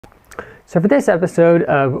So for this episode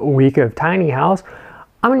of Week of Tiny House,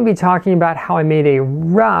 I'm going to be talking about how I made a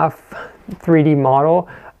rough 3D model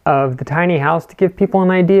of the tiny house to give people an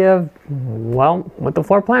idea of, well, what the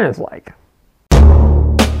floor plan is like.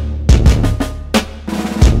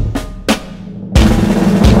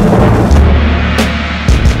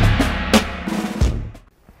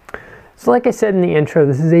 So like I said in the intro,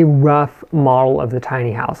 this is a rough model of the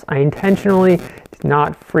tiny house. I intentionally did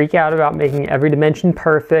not freak out about making every dimension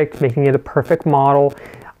perfect, making it a perfect model.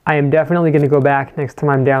 I am definitely going to go back next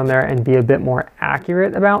time I'm down there and be a bit more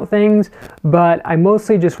accurate about things, but I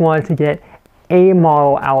mostly just wanted to get a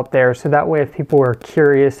model out there so that way if people are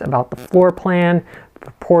curious about the floor plan, the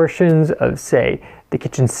proportions of, say, the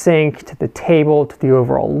kitchen sink to the table to the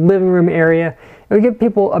overall living room area, it would give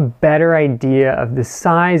people a better idea of the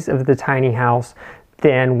size of the tiny house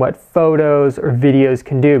than what photos or videos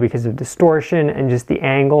can do because of distortion and just the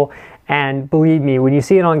angle. And believe me, when you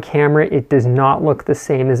see it on camera, it does not look the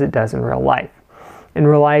same as it does in real life. In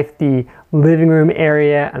real life, the living room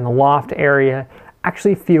area and the loft area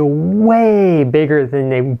actually feel way bigger than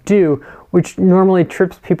they do, which normally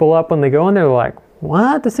trips people up when they go in there like,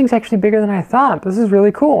 what? This thing's actually bigger than I thought. This is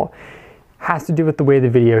really cool. Has to do with the way the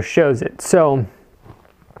video shows it. So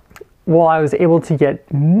while I was able to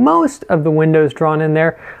get most of the windows drawn in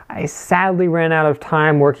there, I sadly ran out of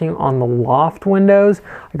time working on the loft windows.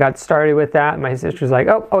 I got started with that. My sister's like,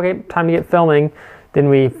 oh, okay, time to get filming. Then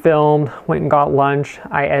we filmed, went and got lunch.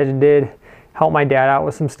 I edited, helped my dad out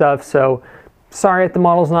with some stuff. So sorry if the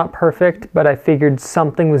model's not perfect, but I figured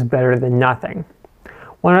something was better than nothing.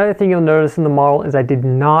 One other thing you'll notice in the model is I did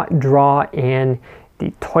not draw in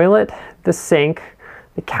the toilet, the sink,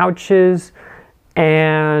 the couches,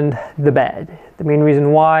 and the bed. The main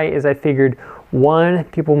reason why is I figured, one,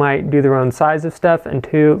 people might do their own size of stuff, and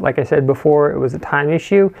two, like I said before, it was a time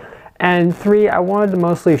issue, and three, I wanted to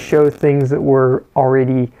mostly show things that were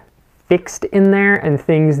already fixed in there and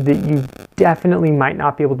things that you definitely might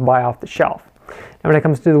not be able to buy off the shelf. Now when it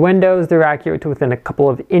comes to the windows, they're accurate to within a couple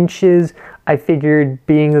of inches. I figured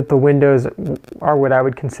being that the windows are what I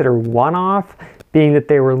would consider one-off, being that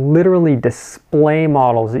they were literally display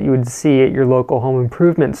models that you would see at your local home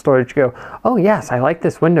improvement store that you go, oh yes, I like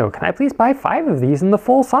this window. Can I please buy 5 of these in the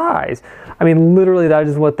full size? I mean, literally that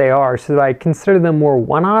is what they are. So I consider them more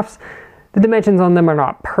one-offs. The dimensions on them are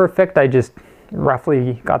not perfect. I just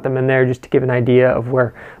roughly got them in there just to give an idea of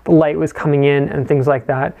where the light was coming in and things like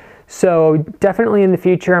that. So definitely in the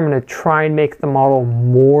future, I'm going to try and make the model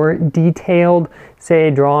more detailed, say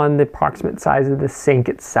draw on the approximate size of the sink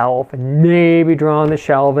itself and maybe draw on the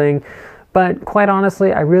shelving. But quite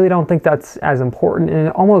honestly, I really don't think that's as important, and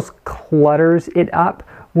it almost clutters it up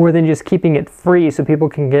more than just keeping it free so people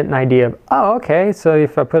can get an idea of, oh, okay, so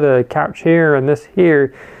if I put a couch here and this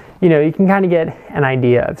here, you know, you can kind of get an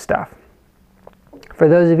idea of stuff. For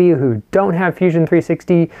those of you who don't have Fusion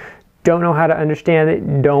 360, don't know how to understand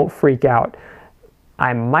it, don't freak out.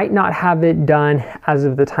 I might not have it done as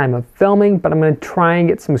of the time of filming, but I'm going to try and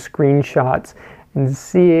get some screenshots and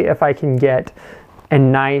see if I can get a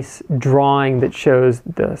nice drawing that shows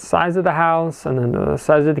the size of the house and then the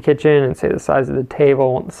size of the kitchen and say the size of the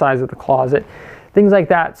table and the size of the closet, things like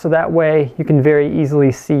that. So that way you can very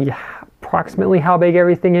easily see approximately how big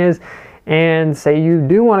everything is. And say you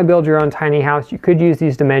do want to build your own tiny house, you could use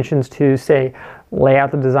these dimensions to, say, lay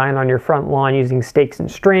out the design on your front lawn using stakes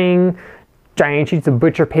and string, giant sheets of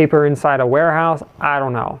butcher paper inside a warehouse. I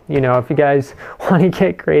don't know. You know, if you guys want to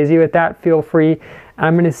get crazy with that, feel free.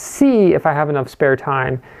 I'm going to see if I have enough spare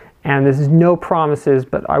time. And this is no promises,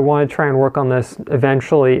 but I want to try and work on this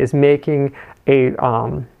eventually, is making a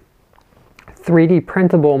 3D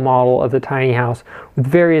printable model of the tiny house with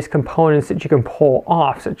various components that you can pull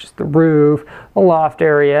off, such as the roof, the loft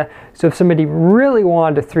area. So if somebody really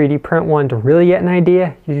wanted to 3D print one to really get an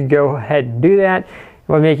idea, you could go ahead and do that.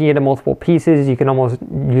 By making it in multiple pieces, you can almost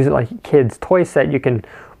use it like a kid's toy set. You can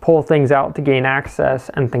pull things out to gain access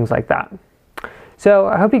and things like that. So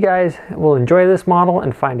I hope you guys will enjoy this model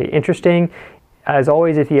and find it interesting. As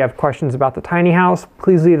always, if you have questions about the tiny house,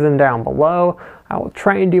 please leave them down below. I will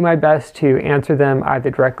try and do my best to answer them either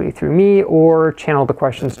directly through me or channel the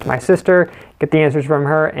questions to my sister, get the answers from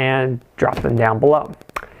her, and drop them down below.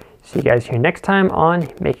 See you guys here next time on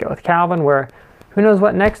Make It with Calvin, where who knows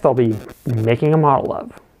what next I'll be making a model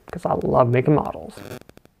of, because I love making models.